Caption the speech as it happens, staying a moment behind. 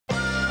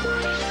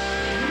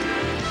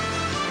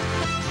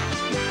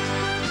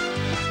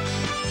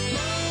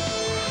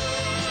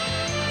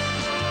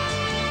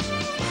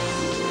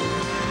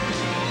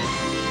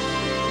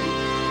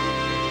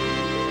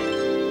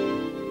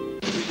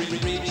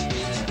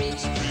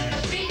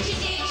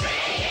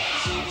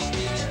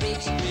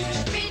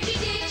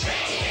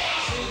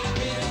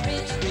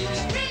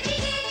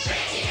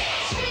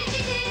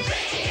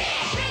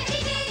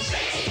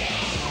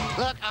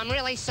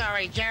really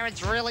sorry.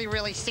 Jared's really,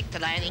 really sick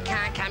today and he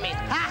can't come in.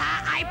 Ha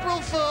ha,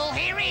 April Fool,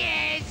 here he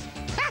is.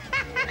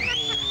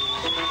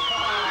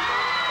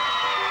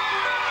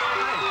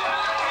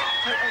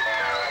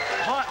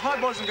 Hi,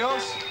 boys and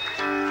girls.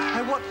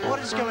 Hey, what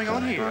is going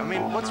on here? I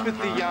mean, what's with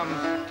the,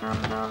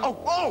 Oh!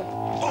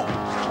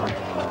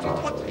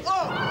 What?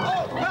 Oh!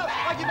 Help!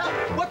 I give up!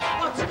 What?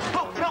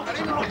 Oh, help! I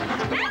didn't know.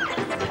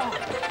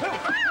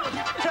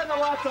 Turn the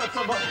lights on,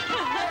 somebody.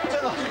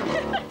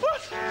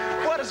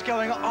 What is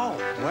going on? Oh,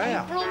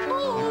 wow.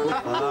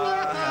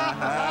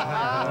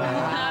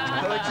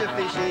 What's your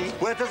fishy?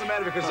 Well, it doesn't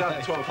matter because it's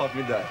after 12 o'clock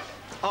midday.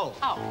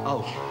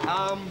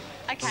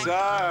 Okay. So,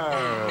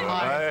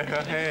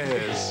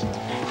 yes.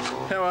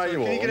 How are you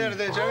all? Can you get out of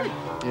there, Joe?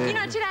 Yeah. You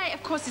know, today,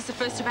 of course, is the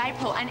 1st of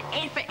April, and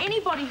for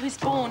anybody who's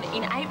born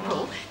in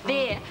April,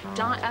 their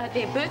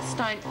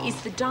birthstone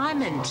is the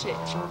diamond to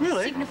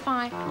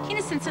signify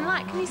innocence and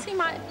light. Can you see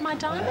my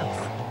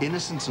diamonds?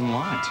 Innocence and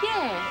light?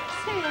 Yeah,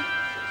 see.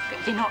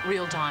 They're not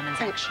real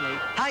diamonds, actually.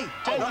 Hey,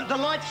 the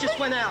lights just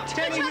went out.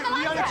 Turn the lights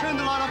we only turned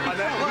the light off before.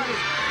 The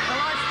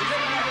lights just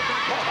went out.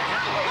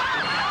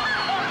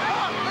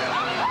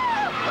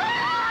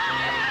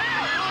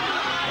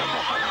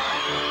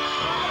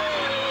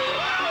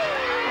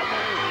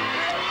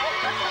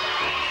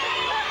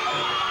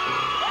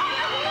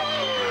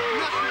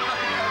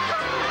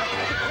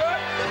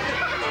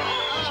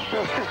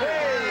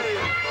 Hey!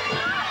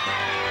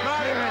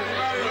 Marty!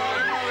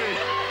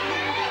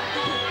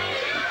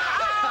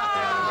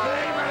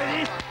 Hey,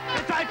 Marty!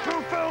 It's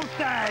April Fool's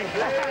Day!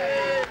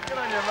 Hey! Good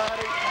on you,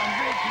 Marty.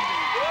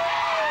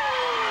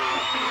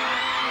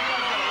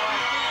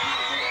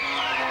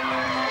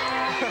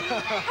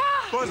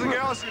 Boys and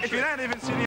girls, if you don't even sit in